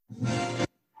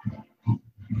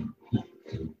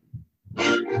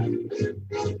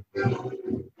You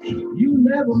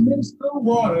never miss the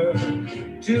water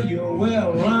till your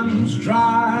well runs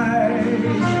dry.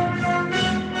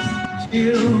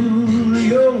 Till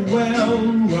your well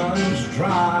runs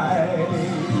dry.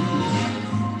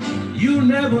 You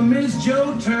never miss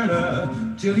Joe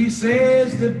Turner till he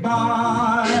says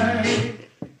goodbye.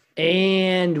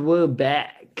 And we're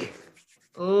back.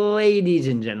 Ladies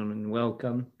and gentlemen,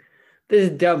 welcome. This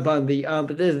is Dump on the Ump.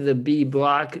 This is the B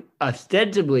Block,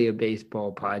 ostensibly a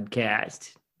baseball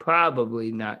podcast.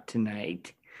 Probably not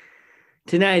tonight.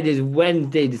 Tonight is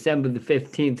Wednesday, December the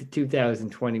 15th,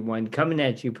 2021, coming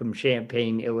at you from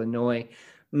Champaign, Illinois.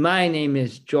 My name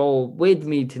is Joel. With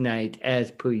me tonight,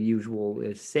 as per usual,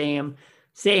 is Sam.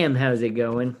 Sam, how's it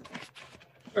going?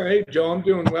 All right, Joe, I'm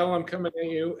doing well. I'm coming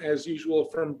at you, as usual,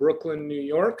 from Brooklyn, New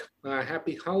York.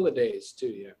 Happy holidays to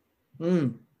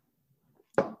you.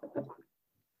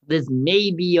 This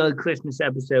may be our Christmas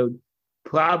episode.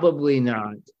 Probably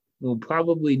not. We'll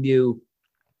probably do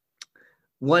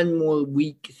one more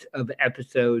week of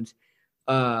episodes.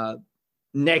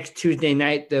 Next Tuesday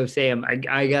night, though, Sam,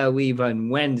 I got to leave on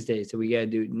Wednesday, so we got to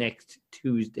do it next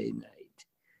Tuesday night.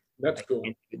 That's cool.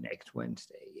 Next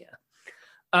Wednesday,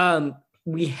 yeah.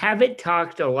 We haven't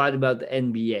talked a lot about the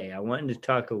NBA. I wanted to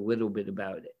talk a little bit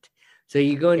about it. So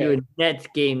you're going to a Nets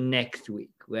game next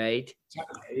week, right?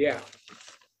 Yeah.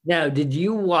 Now, did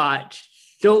you watch?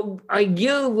 So are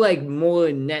you like more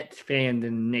a Nets fan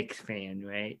than a Knicks fan,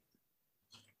 right?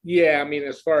 Yeah, I mean,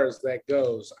 as far as that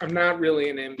goes, I'm not really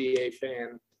an NBA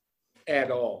fan at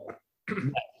all.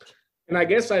 And I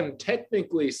guess I'm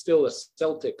technically still a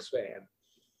Celtics fan,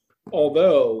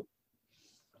 although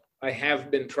I have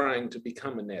been trying to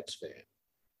become a Nets fan.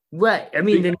 Right. I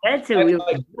mean, the Nets are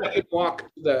really... I could walk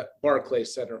to the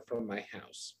Barclays Center from my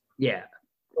house. Yeah.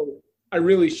 So I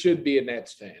really should be a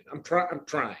Nets fan. I'm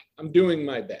trying. I'm doing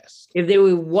my best. If there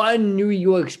were one New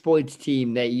York sports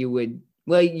team that you would...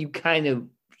 Well, you kind of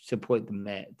support the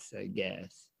Mets, I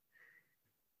guess.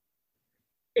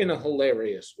 In a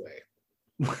hilarious way.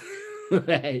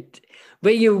 Right.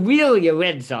 But you're really a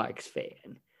Red Sox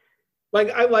fan. Like,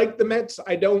 I like the Mets.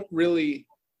 I don't really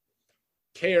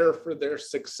care for their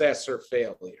success or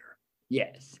failure.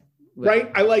 Yes.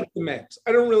 Right? I like the Mets.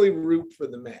 I don't really root for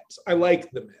the Mets. I like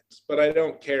the Mets, but I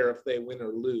don't care if they win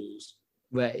or lose.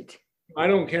 Right. I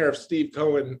don't care if Steve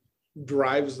Cohen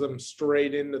drives them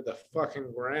straight into the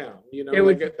fucking ground. You know, that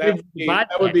would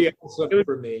be awesome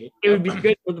for me. It would be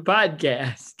good for the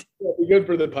podcast. It would be good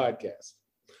for the podcast.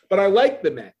 But I like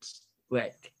the Mets.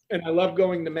 Right. And I love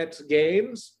going to Mets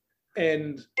games.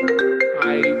 And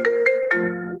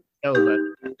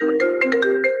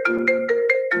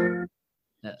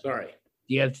sorry.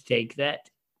 Do you have to take that?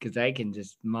 Because I can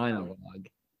just monologue.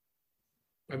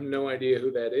 I have no idea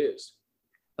who that is.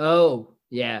 Oh,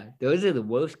 yeah. Those are the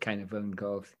worst kind of phone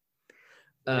calls.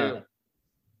 Yeah.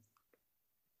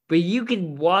 But you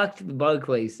can walk to the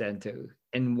Barclays Center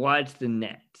and watch the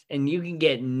Nets. And you can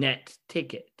get Nets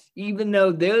tickets. Even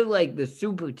though they're like the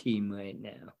super team right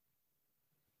now.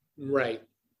 Right.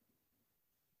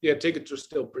 Yeah, tickets are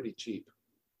still pretty cheap.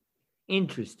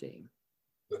 Interesting.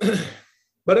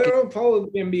 But I don't follow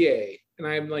the NBA, and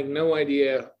I have like no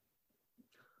idea.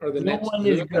 Are the Nets? No one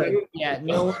is good. Yeah,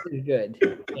 no one is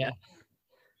good. Yeah.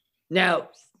 Now,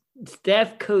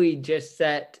 Steph Curry just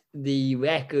set the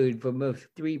record for most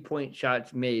 3-point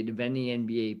shots made of any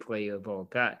NBA player of all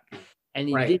time, and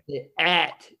he did it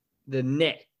at the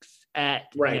Knicks. I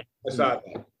saw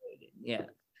that. Yeah.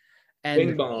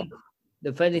 And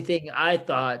the funny thing I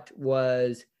thought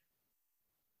was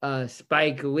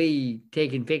Spike Lee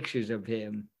taking pictures of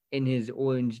him in his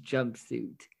orange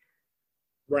jumpsuit.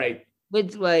 Right.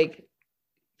 Which, like,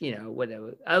 you know,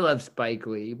 whatever. I love Spike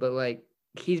Lee, but, like,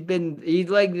 he's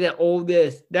like the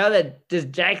oldest. Now that, does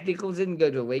Jack Nicholson go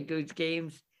to Lakers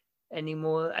games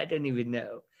anymore? I don't even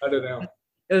know. I don't know.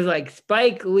 It was like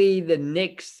Spike Lee, the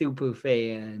Knicks super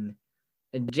fan,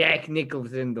 and Jack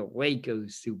Nicholson, the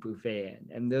Lakers super fan.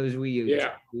 And those were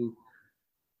your two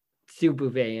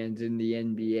super fans in the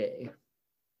NBA.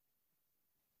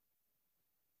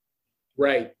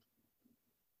 Right.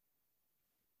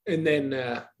 And then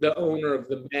the owner of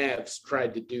the Mavs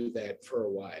tried to do that for a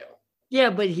while. Yeah,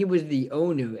 but he was the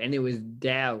owner, and it was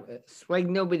Dallas. Like,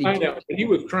 nobody... I know, but he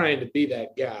was trying to be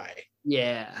that guy.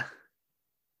 Yeah.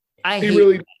 He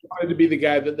really wanted to be the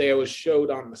guy that they always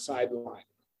showed on the sideline.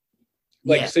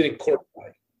 Like sitting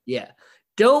courtside. Yeah.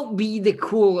 Don't be the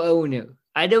cool owner.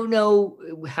 I don't know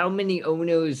how many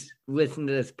owners listen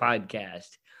to this podcast.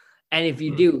 And if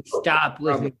you do, stop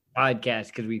listening to the podcast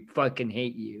because we fucking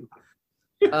hate you.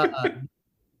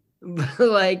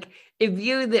 Like, if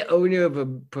you're the owner of a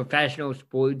professional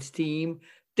sports team,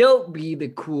 don't be the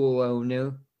cool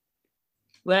owner,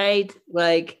 right?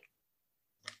 Like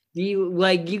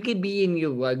you could be in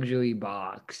your luxury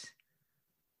box,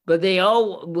 but they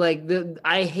all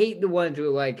I hate the ones who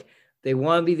are like they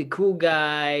want to be the cool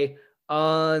guy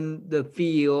on the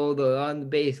field or on the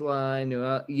baseline,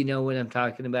 or you know what I'm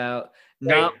talking about.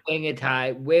 Not wearing a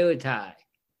tie, wear a tie.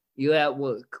 You're at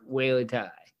work, wear a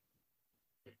tie.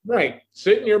 Right.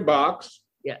 Sit in your box.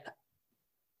 Yeah.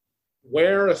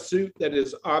 Wear a suit that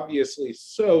is obviously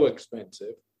so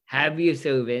expensive. Have your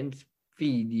servants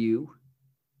feed you.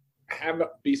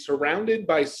 Be surrounded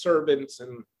by servants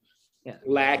and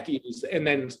lackeys, and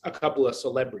then a couple of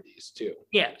celebrities too.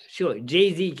 Yeah, sure.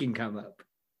 Jay-Z can come up.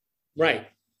 Right.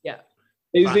 Yeah.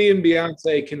 Jay-Z and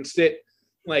Beyonce can sit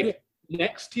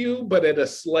next to you, but at a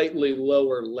slightly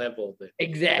lower level than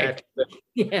exactly.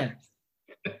 Yeah.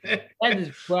 That is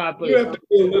proper. You have to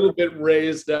be a little bit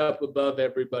raised up above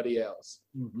everybody else.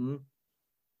 Mm-hmm.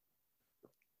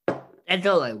 That's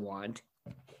all I want.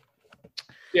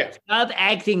 Yeah. Stop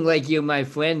acting like you're my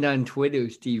friend on Twitter,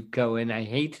 Steve Cohen. I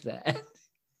hate that.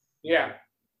 Yeah.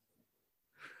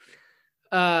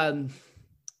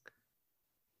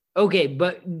 Okay,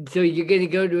 but so you're gonna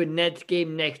go to a Nets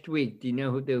game next week. Do you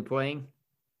know who they're playing?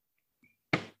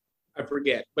 I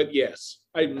forget, but yes,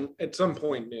 I at some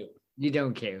point knew. You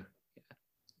don't care.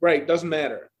 Right, doesn't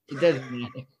matter. It doesn't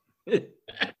matter.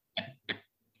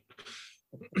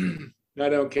 I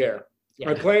don't care. Yeah.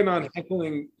 I plan on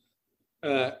heckling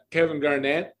Kevin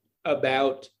Garnett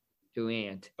about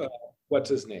Durant. What's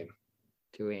his name?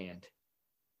 Durant.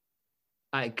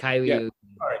 Kyrie. Yeah.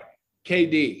 All right.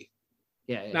 KD.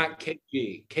 Yeah. Not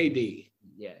KG. KD.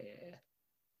 Yeah.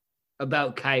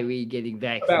 About Kyrie getting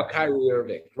vaccinated. About Kyrie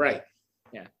Irving. Right.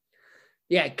 Yeah.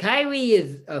 Yeah. Kyrie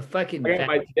is a fucking. I got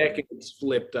my decades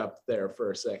flipped up there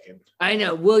for a second. I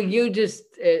know. Well,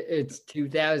 it's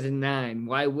 2009.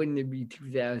 Why wouldn't it be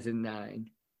 2009?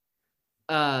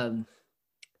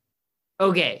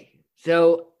 Okay.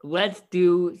 So let's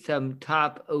do some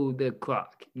top of the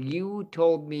clock. You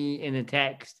told me in a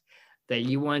text that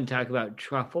you want to talk about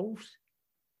truffles.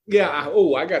 Yeah.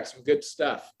 I got some good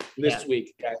stuff this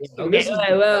week, guys. Okay.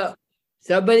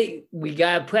 We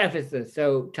got to preface this.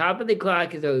 So top of the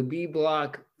clock is a B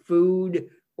Block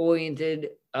food-oriented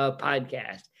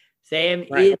podcast. Sam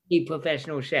is a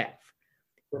professional chef.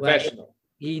 Professional. Right?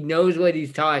 He knows what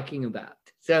he's talking about.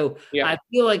 So I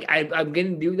feel like I'm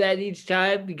going to do that each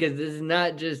time because this is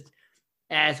not just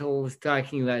assholes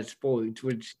talking about sports,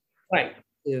 which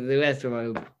is the rest of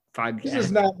our podcast. This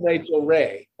is not Rachel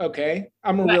Ray, okay?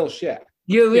 I'm a real chef.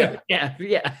 You're real, yeah.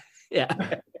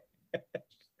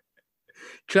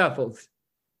 Truffles.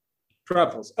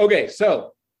 Okay,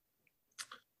 so,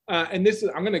 and this is,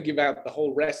 I'm going to give out the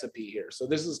whole recipe here. So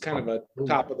this is kind of a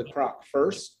top of the crock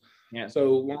first. Yeah.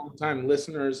 So long-time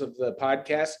listeners of the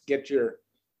podcast, get your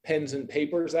pens and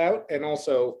papers out, and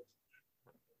also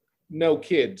no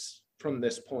kids from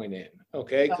this point in,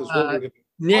 okay? Because what we're going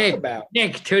to talk about.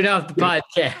 Nick, turn off the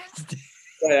podcast.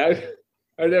 Right,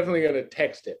 I'm definitely going to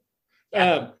text it.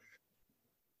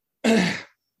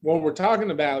 What we're talking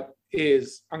about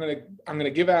is I'm gonna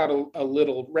give out a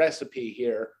little recipe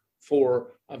here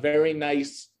for a very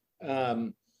nice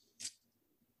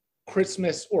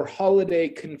Christmas or holiday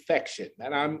confection,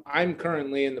 and I'm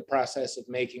currently in the process of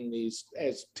making these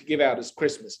to give out as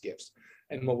Christmas gifts.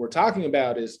 And what we're talking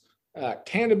about is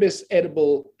cannabis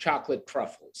edible chocolate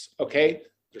truffles. Okay,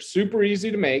 they're super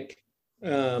easy to make,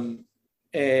 and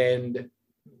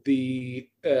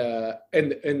they're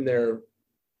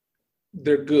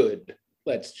good.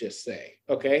 Let's just say,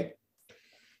 okay.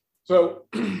 So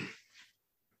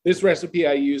this recipe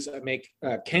I make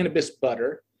cannabis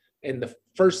butter. And the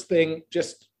first thing,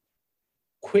 just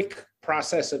quick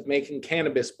process of making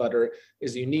cannabis butter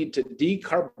is you need to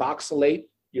decarboxylate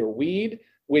your weed,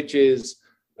 which is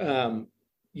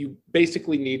you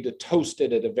basically need to toast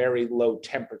it at a very low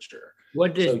temperature.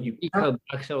 What does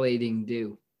decarboxylating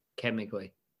do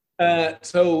chemically?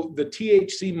 So the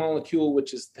THC molecule,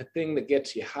 which is the thing that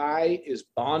gets you high, is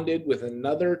bonded with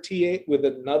another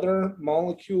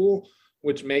molecule,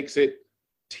 which makes it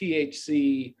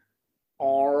THC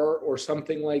R or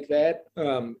something like that.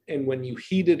 And when you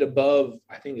heat it above,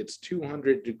 I think it's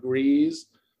 200 degrees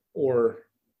or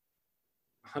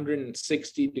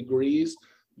 160 degrees,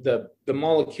 the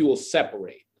molecules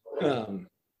separate. But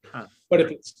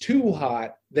if it's too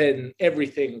hot, then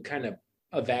everything kind of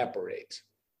evaporates.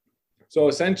 So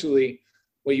essentially,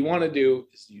 what you want to do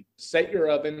is you set your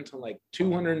oven to like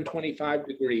 225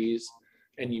 degrees,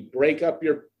 and you break up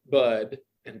your bud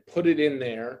and put it in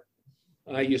there.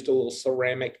 I used a little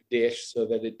ceramic dish so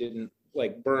that it didn't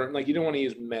like burn. Like you don't want to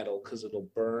use metal because it'll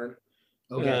burn.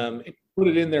 Okay. And put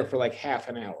it in there for like half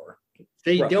an hour.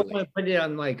 So you don't roughly. want to put it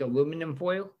on like aluminum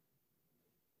foil?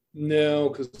 No,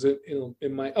 because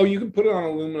it might. Oh, you can put it on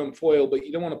aluminum foil, but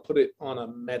you don't want to put it on a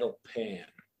metal pan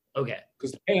Okay.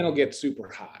 because the pan will get super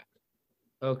hot.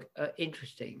 Okay.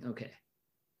 Interesting. Okay.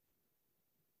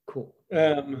 Cool.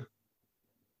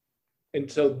 And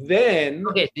so then,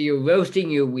 Okay, so you're roasting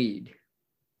your weed.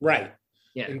 right.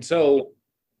 Yeah. And so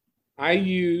I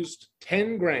used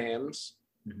 10 grams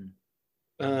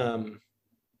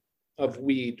of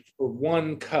weed for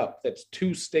 1 cup. That's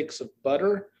 2 sticks of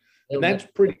butter. And that's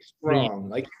pretty strong.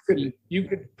 Like you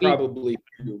could probably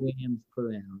do grams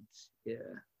per ounce. Yeah.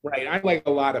 right. I like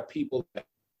a lot of people that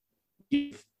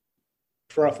give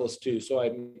truffles too, so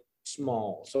I'm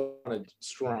small, so I wanted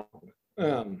strong.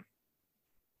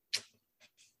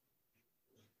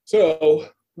 So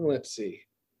let's see.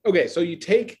 Okay, so you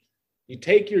take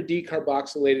your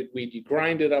decarboxylated weed, you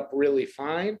grind it up really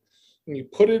fine, and you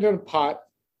put it in a pot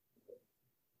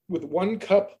with 1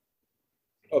 cup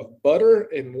of butter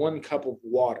and 1 cup of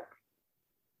water.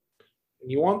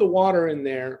 And you want the water in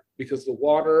there because the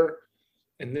water,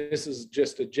 and this is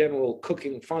just a general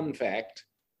cooking fun fact,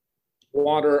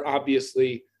 water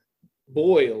obviously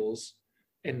boils,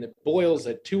 and it boils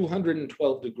at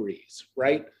 212 degrees,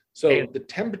 right? So the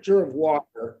temperature of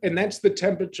water, and that's the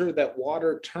temperature that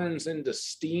water turns into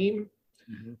steam,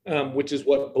 which is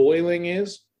what boiling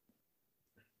is.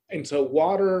 And so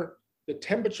the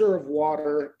temperature of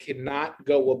water cannot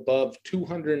go above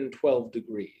 212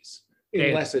 degrees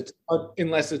unless it's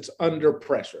under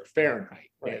pressure, Fahrenheit,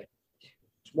 right?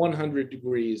 It's 100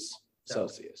 degrees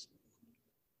Celsius.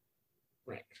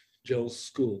 Right. Joe's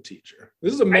school teacher.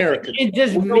 This is American. It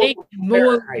just makes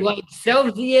more like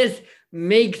Celsius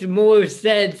makes more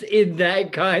sense in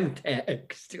that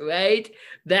context, right?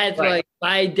 That's like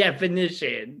by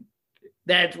definition.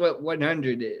 That's what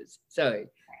 100 is. Sorry.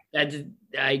 That's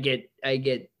I get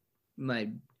my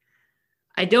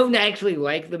I don't actually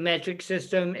like the metric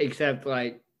system, except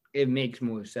like it makes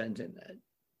more sense in that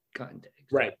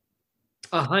context. Right.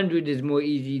 100 is more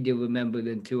easy to remember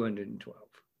than 212.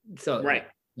 So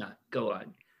no, go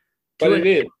on. But it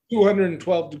is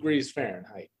 212 degrees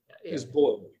Fahrenheit is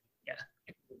boiling. Yeah.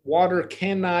 Water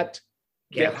cannot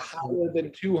get higher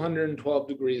than 212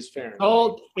 degrees Fahrenheit.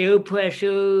 Salt, air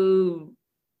pressure.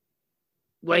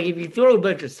 Like if you throw a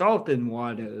bunch of salt in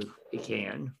water, it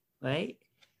can, right?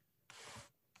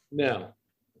 No.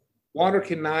 Water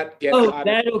cannot get hotter.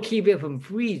 That'll keep it from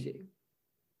freezing.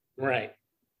 Right.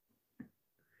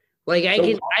 Like I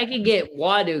can get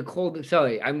water cold.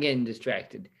 Sorry, I'm getting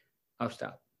distracted. I'll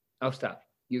stop. I'm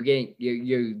getting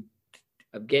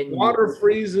water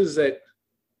freezes at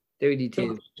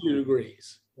 32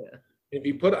 degrees. Yeah. If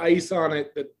you put ice on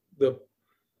it, the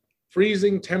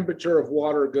freezing temperature of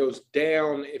water goes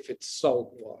down if it's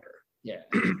salt water. Yeah.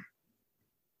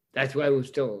 That's why we're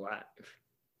still alive.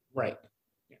 Right.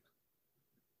 Yeah.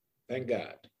 Thank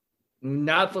God.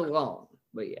 Not for long,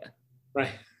 but yeah.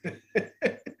 Right.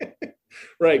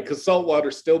 Right, because salt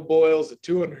water still boils at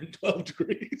 212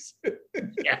 degrees.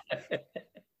 Yeah.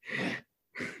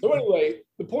 So anyway,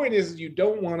 the point is you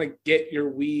don't want to get your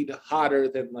weed hotter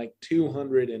than like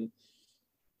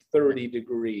 230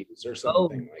 degrees or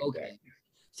something like that.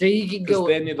 So you can go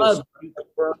then it'll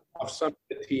burn off some of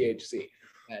the THC.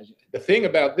 The thing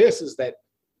about this is that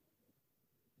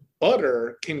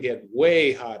butter can get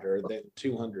way hotter than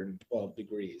 212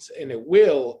 degrees, and it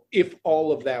will if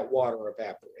all of that water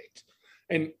evaporates.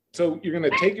 And so you're going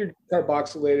to take your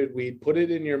carboxylated weed, put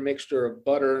it in your mixture of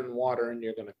butter and water, and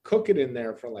you're going to cook it in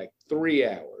there for like 3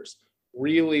 hours,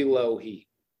 really low heat.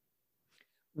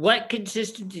 What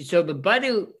consistency? So the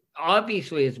butter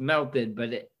obviously is melted,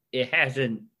 but it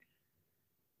hasn't.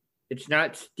 It's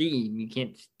not steam. You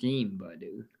can't steam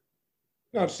butter.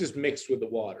 No, it's just mixed with the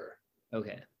water.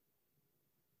 Okay.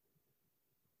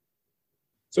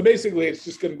 So basically, it's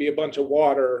just going to be a bunch of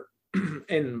water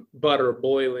and butter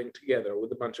boiling together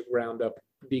with a bunch of ground up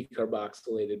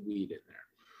decarboxylated weed in there.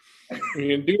 And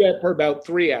you're going to do that for about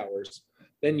 3 hours.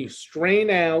 Then you strain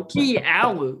out. 3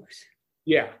 hours?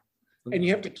 Yeah. And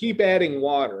you have to keep adding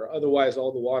water. Otherwise,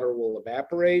 all the water will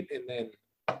evaporate. And then,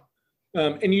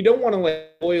 and you don't want to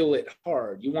like boil it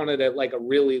hard. You want it at like a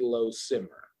really low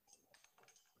simmer.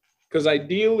 Because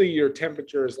ideally, your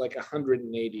temperature is like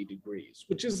 180 degrees,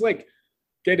 which is like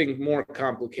getting more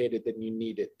complicated than you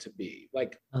need it to be.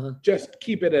 Like, just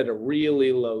keep it at a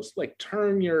really low, like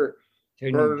turn your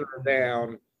burner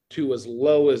down to as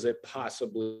low as it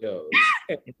possibly goes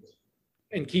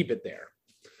and keep it there.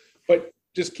 But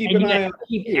just keep an eye on it.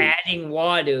 Keep adding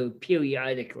water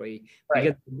periodically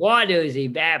because the water is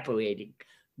evaporating.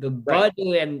 The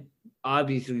butter and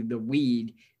obviously the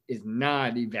weed is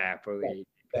not evaporating.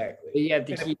 Exactly. But you have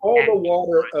to And if keep all the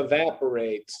water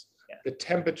evaporates, Yeah. the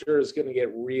temperature is going to get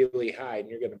really high and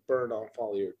you're going to burn off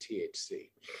all your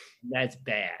THC. That's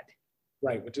bad.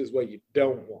 Right, which is what you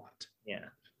don't want. Yeah.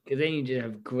 Because then you just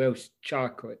have gross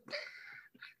chocolate.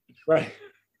 Right,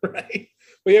 right.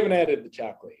 We haven't added the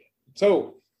chocolate yet.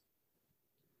 So,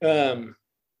 where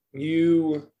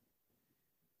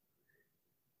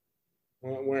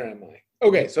am I?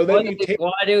 Okay, so then you take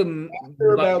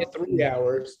after about 3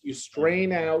 hours, you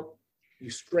strain out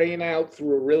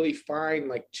through a really fine,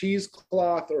 like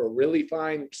cheesecloth or a really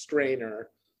fine strainer,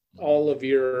 all of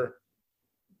your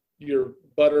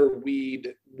butter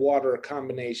weed water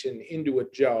combination into a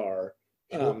jar,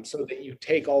 so that you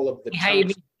take all of the How you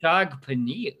chunks. make sag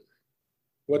paneer?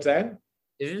 What's that?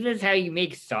 Isn't this how you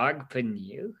make sag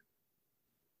paneer?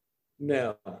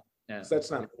 No, No.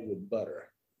 that's not made with butter.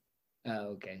 Oh,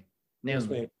 okay. It's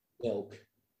No made with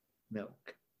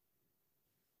milk.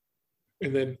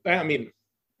 And then, I mean,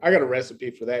 I got a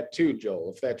recipe for that too,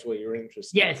 Joel, if that's what you're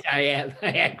interested in. Yes, I am.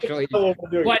 I actually. Oh,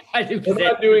 we're 100%.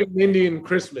 not doing Indian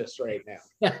Christmas right now.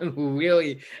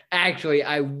 Really, actually,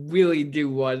 I really do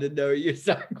want to know your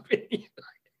sag paneer.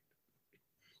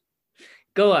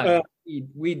 Go on.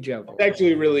 We jump. It's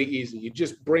actually really easy. You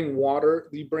just bring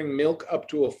milk up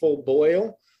to a full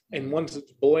boil. And once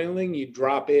it's boiling, you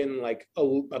drop in like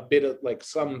a bit of like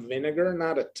some vinegar,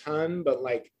 not a ton, but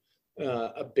like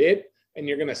a bit. And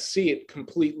you're going to see it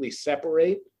completely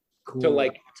separate to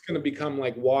like, it's going to become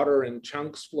like water and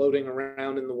chunks floating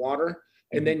around in the water.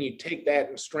 And then you take that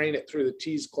and strain it through the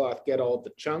cheesecloth, get all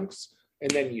the chunks,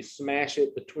 and then you smash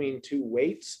it between two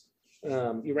weights.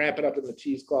 You wrap it up in the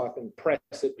cheesecloth and press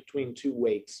it between two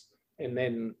weights. And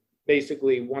then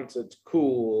basically once it's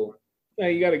cool,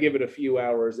 you got to give it a few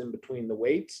hours in between the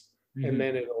weights, and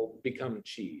then it'll become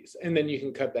cheese. And then you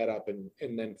can cut that up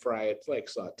and then fry it, like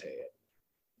saute it.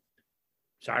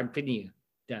 Sag paneer.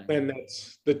 Done. And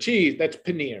that's the cheese. That's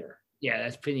paneer. Yeah,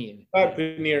 that's paneer.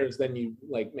 Paneer is then you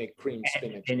like make cream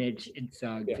spinach. Spinach and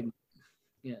sag paneer.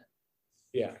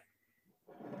 Yeah.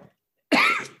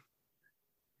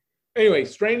 Anyway,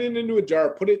 strain it into a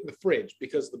jar, put it in the fridge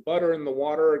because the butter and the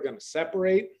water are going to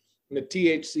separate, and the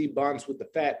THC bonds with the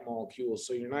fat molecules,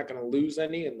 so you're not going to lose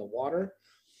any in the water.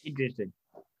 Interesting.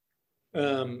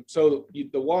 So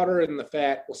the water and the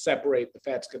fat will separate. The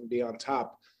fat's going to be on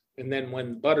top, and then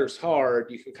when butter's hard,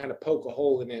 you can kind of poke a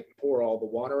hole in it and pour all the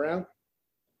water out.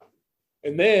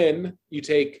 And then you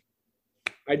take,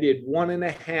 I did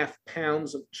 1.5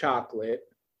 pounds of chocolate,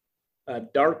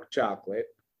 dark chocolate,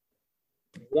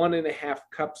 1.5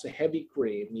 cups of heavy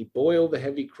cream. You boil the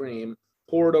heavy cream,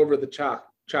 pour it over the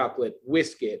chocolate,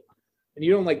 whisk it. And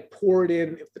you don't like pour it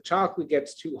in. If the chocolate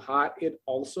gets too hot, it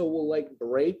also will like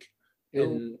break,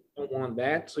 and don't want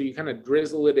that. So you kind of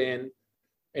drizzle it in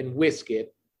and whisk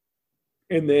it.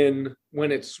 And then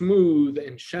when it's smooth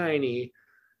and shiny,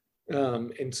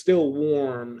 and still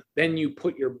warm, then you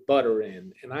put your butter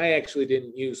in. And I actually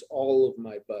didn't use all of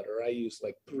my butter. I used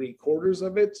like 3/4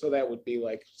 of it. So that would be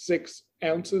like 6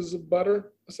 ounces of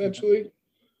butter, essentially.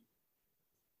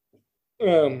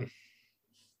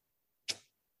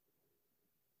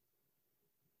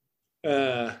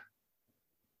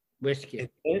 Whisk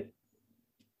it.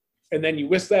 And then you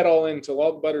whisk that all in until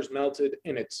all the butter's melted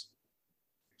and it's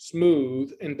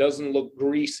smooth and doesn't look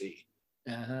greasy.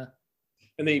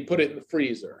 And then you put it in the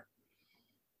freezer.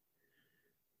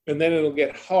 And then it'll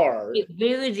get hard.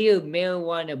 Where was your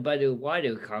marijuana butter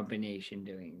water combination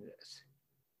doing this?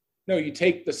 No, you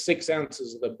take the 6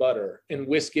 ounces of the butter and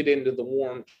whisk it into the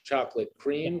warm chocolate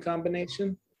cream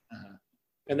combination.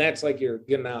 And that's like your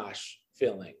ganache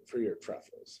filling for your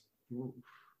truffles. Ooh.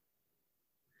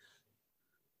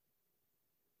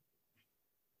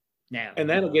 Now. And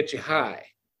that'll get you high.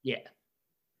 Yeah.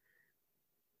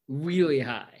 Really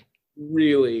high.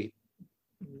 Really,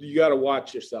 you got to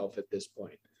watch yourself at this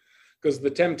point, because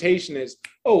the temptation is,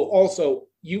 also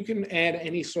you can add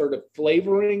any sort of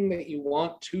flavoring that you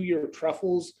want to your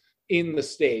truffles in the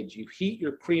stage. You heat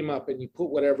your cream up and you put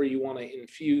whatever you want to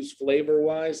infuse flavor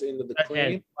wise into the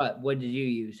cream. What did you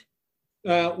use?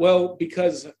 Well,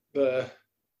 because the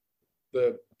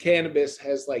cannabis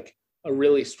has like a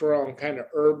really strong kind of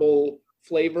herbal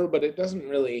flavor, but it doesn't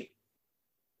really,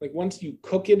 like once you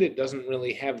cook it, it doesn't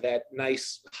really have that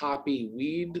nice hoppy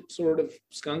weed sort of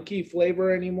skunky flavor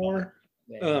anymore.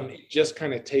 It just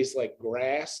kind of tastes like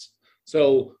grass.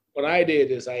 So what I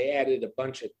did is I added a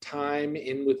bunch of thyme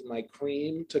in with my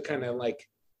cream to kind of like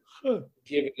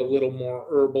give it a little more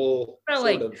herbal.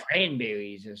 Like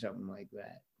cranberries or something like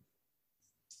that.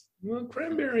 Well,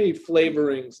 cranberry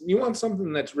flavorings, you want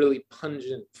something that's really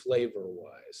pungent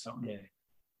flavor-wise. Okay.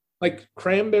 Like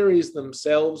cranberries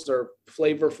themselves are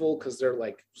flavorful because they're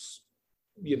like,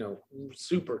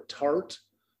 super tart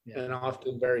and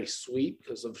often very sweet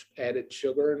because of added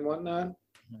sugar and whatnot.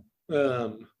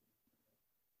 But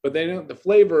the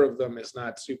flavor of them is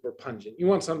not super pungent. You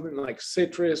want something like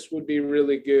citrus would be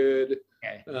really good.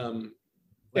 Okay.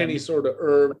 Any sort of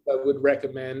herb I would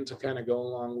recommend to kind of go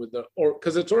along with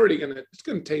because it's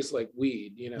gonna taste like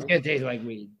weed, It's gonna taste like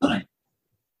weed.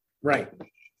 Right.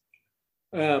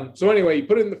 So anyway, you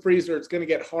put it in the freezer. It's gonna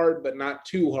get hard, but not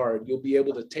too hard. You'll be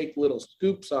able to take little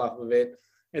scoops off of it,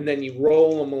 and then you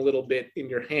roll them a little bit in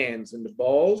your hands into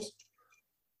balls.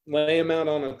 Lay them out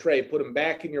on a tray. Put them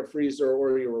back in your freezer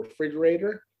or your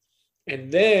refrigerator.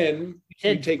 And then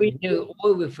you take freezer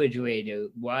or refrigerator.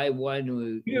 Why one?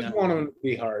 You just want them to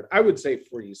be hard. I would say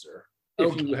freezer.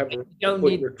 Okay. If you have you don't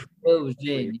need those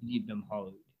in. You need them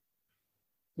hard.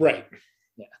 Right.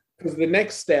 Yeah. Because the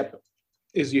next step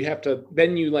is you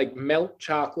melt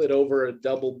chocolate over a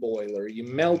double boiler. You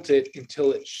melt it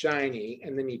until it's shiny,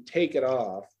 and then you take it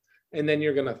off, and then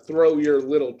you're gonna throw your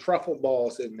little truffle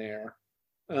balls in there,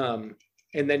 and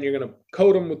then you're gonna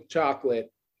coat them with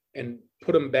chocolate and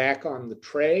put them back on the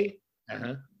tray.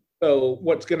 So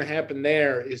what's going to happen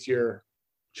there is your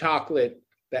chocolate,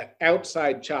 that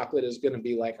outside chocolate is going to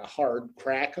be like a hard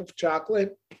crack of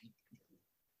chocolate,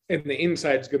 and the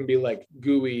inside is going to be like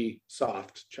gooey,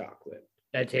 soft chocolate.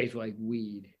 That tastes like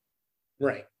weed.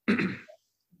 Right.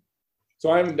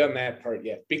 So I haven't done that part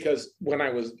yet because when I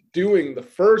was doing the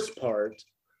first part,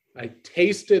 I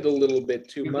tasted a little bit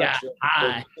too much of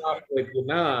chocolate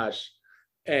ganache,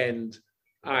 and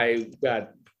I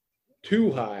got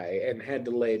too high and had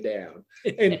to lay down.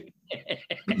 And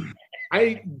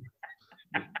I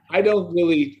don't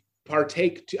really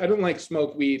partake. I don't like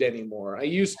smoke weed anymore. I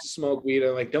used to smoke weed.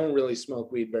 I don't really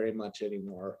smoke weed very much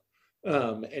anymore.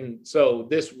 And so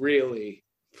this really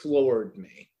floored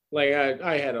me. Like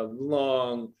I had a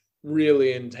long,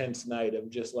 really intense night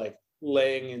of just like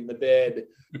laying in the bed,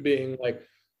 being like,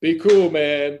 "Be cool,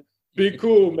 man. Be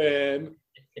cool, man."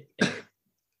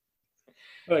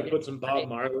 Like put some Bob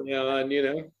Marley on,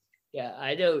 Yeah,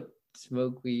 I don't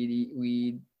smoke weed, eat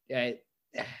weed.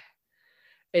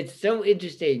 It's so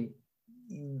interesting.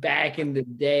 Back in the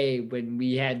day when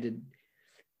we had to,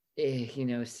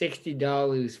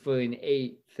 $60 for an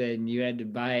eighth, and you had to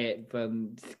buy it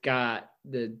from Scott,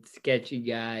 the sketchy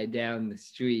guy down the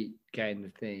street, kind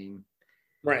of thing.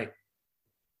 Right.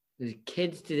 The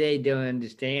kids today don't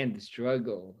understand the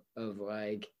struggle of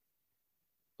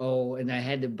and I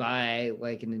had to buy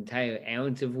like an entire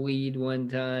ounce of weed one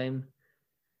time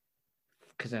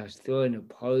because I was throwing a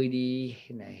party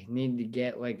and I needed to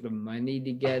get like the money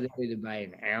together to buy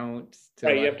an ounce.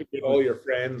 Right, you have to get all your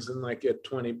friends and like get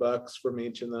 $20 from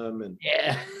each of them. And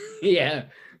yeah,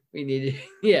 we needed.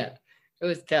 Yeah, it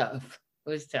was tough.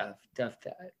 Tough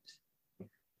times.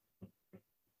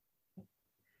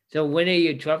 So when are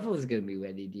your truffles gonna be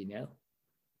ready? Do you know?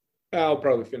 I'll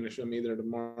probably finish them either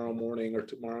tomorrow morning or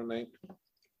tomorrow night.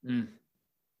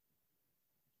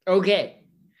 Okay.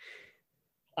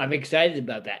 I'm excited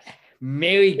about that.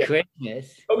 Merry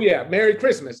Christmas. Oh, yeah. Merry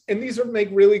Christmas. And these make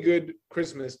really good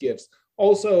Christmas gifts.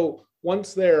 Also,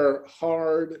 once they're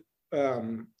hard,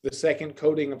 the second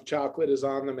coating of chocolate is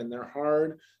on them and they're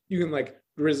hard, you can like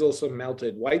drizzle some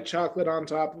melted white chocolate on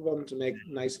top of them to make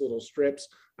nice little strips.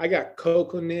 I got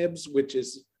cocoa nibs, which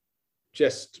is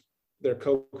just... They're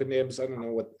cocoa nibs. I don't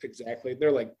know what exactly.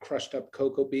 They're like crushed up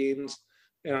cocoa beans.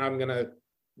 And I'm going to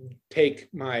take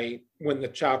when the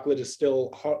chocolate is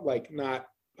still hard, like not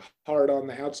hard on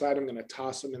the outside, I'm going to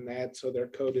toss them in that so they're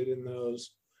coated in those.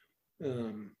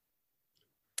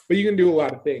 But you can do a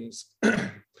lot of things.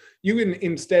 You can,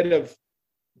 instead of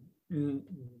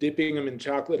dipping them in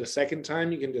chocolate a second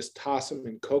time, you can just toss them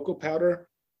in cocoa powder.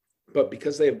 But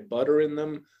because they have butter in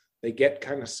them, they get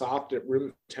kind of soft at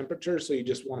room temperature, so you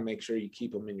just want to make sure you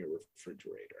keep them in your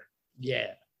refrigerator.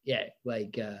 Yeah,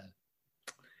 like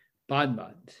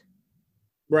bonbons.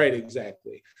 Right,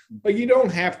 exactly. But you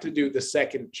don't have to do the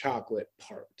second chocolate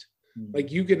part.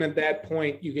 Like you can, at that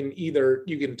point, you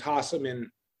can toss them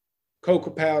in cocoa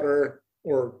powder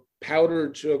or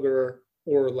powdered sugar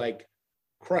or like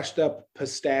crushed up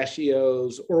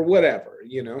pistachios or whatever,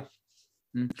 You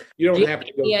don't have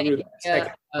to go through the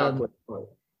second chocolate part.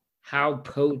 How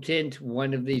potent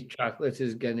one of these chocolates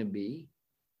is going to be?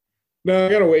 No, I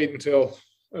got to wait until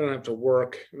I don't have to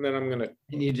work. And then I'm going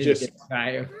to just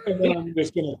try them. And then I'm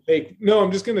just going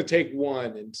to take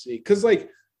one and see. Because like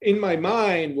in my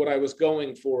mind, what I was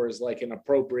going for is like an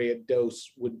appropriate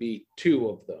dose would be 2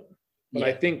 of them. But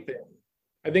I think that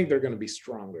I think they're going to be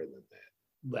stronger than that.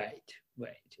 Right.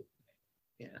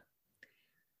 Yeah.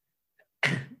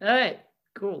 All right,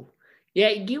 cool. Yeah,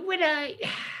 you and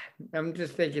I'm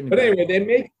just thinking. But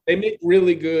anyway, they make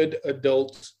really good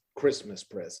adult Christmas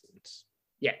presents.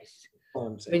 Yes.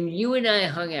 When you and I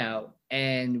hung out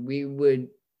and we would,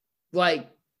 like,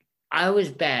 I was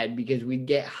bad because we'd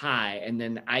get high and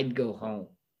then I'd go home.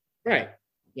 Right.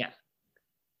 Yeah.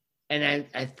 And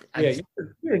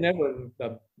you're never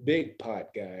the big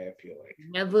pot guy, I feel like.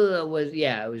 I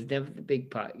was never the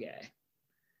big pot guy.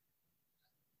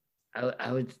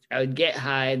 I would get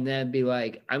high and then I'd be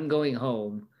like, I'm going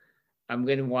home. I'm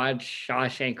gonna watch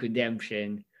Shawshank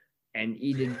Redemption and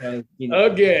eat it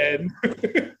again.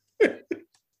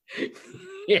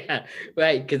 Yeah,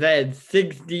 right. Because I had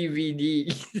 6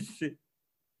 DVDs.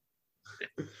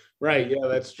 Right. Yeah,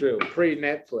 that's true.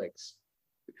 Pre-Netflix.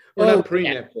 Or not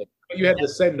pre-Netflix. But you had to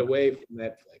send away from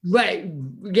Netflix. Right.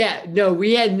 Yeah. No,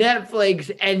 we had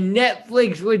Netflix, and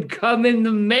Netflix would come in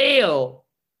the mail.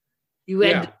 You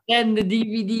had to send the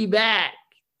DVD back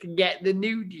to get the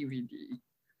new DVD.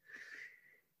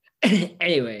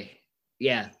 Anyway,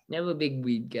 yeah, never a big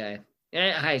weed guy.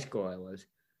 At high school, I was.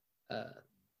 But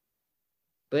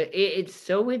it's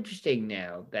so interesting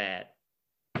now that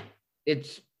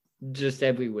it's just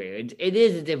everywhere. It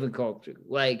is a different culture.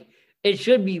 Like, it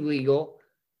should be legal.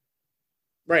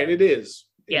 Right, it is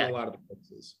in a lot of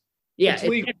places. Yeah, it's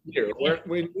legal here.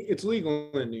 It's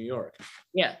legal in New York.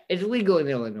 Yeah, it's legal in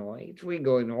Illinois. It's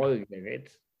legal in Oregon.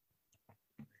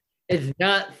 It's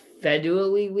not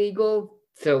federally legal,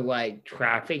 so like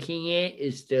trafficking it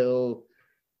is still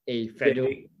a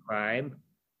federal crime.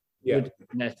 Yeah, which is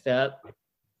messed up.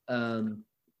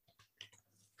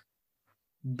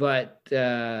 But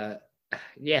yeah,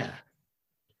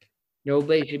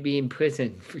 nobody should be in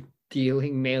prison for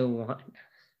dealing marijuana.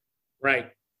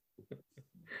 Right.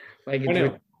 Like,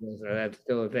 so that's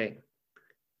still a thing.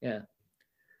 Yeah.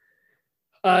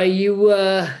 Are you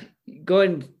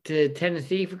going to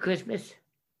Tennessee for Christmas?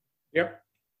 Yep.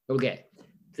 Okay.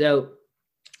 So,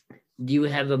 do you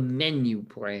have a menu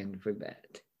planned for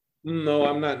that? No,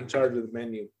 I'm not in charge of the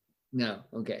menu. No.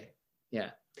 Okay. Yeah.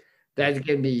 That's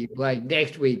going to be like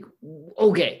next week.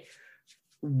 Okay.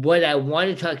 What I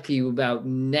want to talk to you about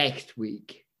next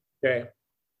week. Okay.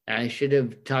 I should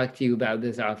have talked to you about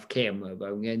this off camera, but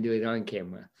I'm going to do it on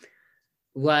camera.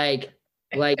 Like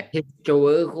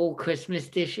historical Christmas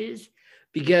dishes,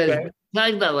 because we're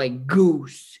talking about like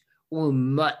goose or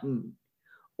mutton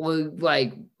or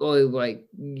like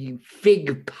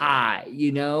fig pie,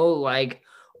 like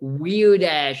weird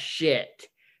ass shit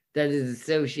that is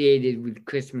associated with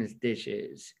Christmas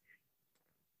dishes.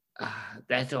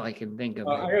 That's all I can think of.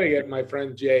 I gotta get my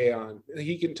friend Jay on.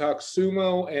 He can talk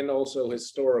sumo and also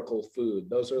historical food.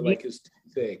 Those are like his two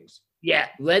things. Yeah,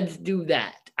 let's do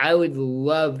that. I would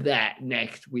love that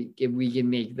next week if we can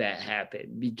make that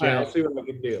happen. Because I'll see what I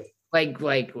can do. Like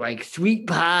sweet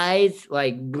pies,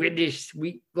 like British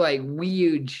sweet, like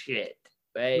weird shit.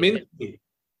 Right? Mince.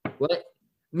 What?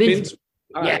 Mince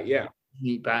pie, yeah.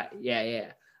 Sweet pie.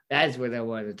 Yeah. That's what I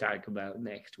want to talk about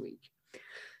next week.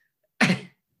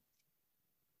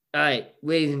 All right,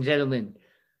 ladies and gentlemen.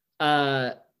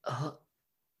 Sam,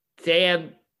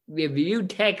 if you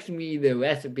text me the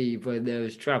recipe for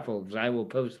those truffles, I will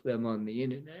post them on the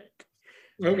internet.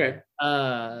 Okay.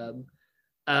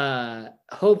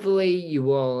 Hopefully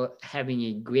you all having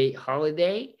a great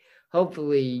holiday.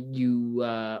 Hopefully you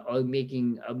are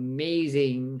making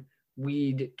amazing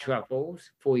weed truffles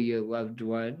for your loved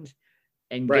ones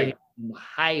and getting them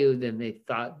higher than they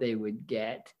thought they would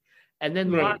get. And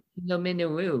then locking them in a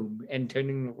room and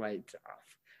turning the lights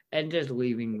off and just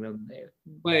leaving them there.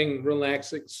 Playing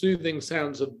relaxing, soothing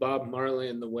sounds of Bob Marley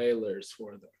and the Wailers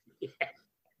for them.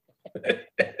 This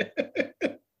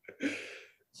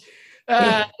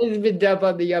has been Dump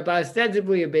on the Up,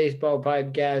 ostensibly a baseball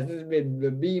podcast. This has been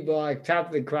the B Block, Top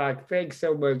of the Clock. Thanks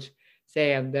so much,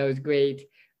 Sam. That was great.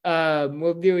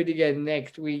 We'll do it again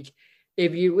next week.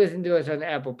 If you listen to us on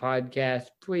Apple Podcasts,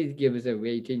 please give us a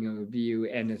rating, a review,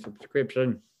 and a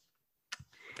subscription.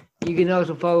 You can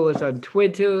also follow us on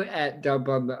Twitter at Dump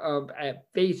on the Up, at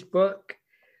Facebook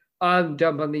on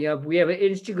Dump on the Up. We have an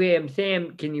Instagram.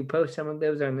 Sam, can you post some of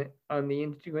those on the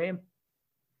Instagram?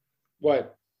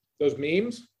 What? Those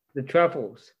memes? The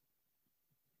truffles.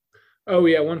 Oh,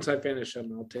 yeah. Once I finish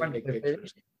them, I'll take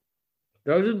pictures.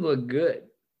 Those would look good,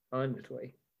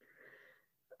 honestly.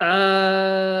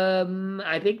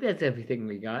 I think that's everything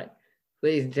we got.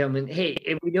 Ladies and gentlemen, hey,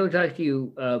 if we don't talk to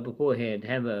you beforehand,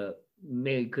 have a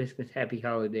Merry Christmas, Happy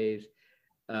Holidays.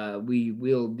 We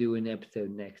will do an episode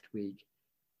next week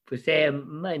For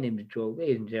Sam, my name is Joel.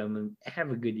 Ladies and gentlemen, have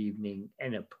a good evening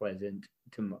and a pleasant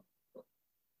tomorrow.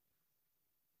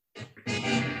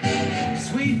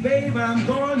 Sweet babe, I'm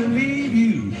going to leave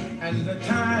you, and the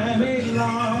time ain't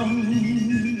long.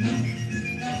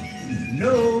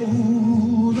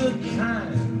 No, the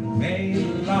time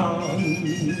ain't long.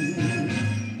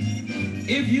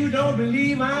 If you don't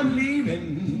believe I'm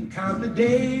leaving, count the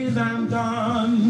days I'm gone.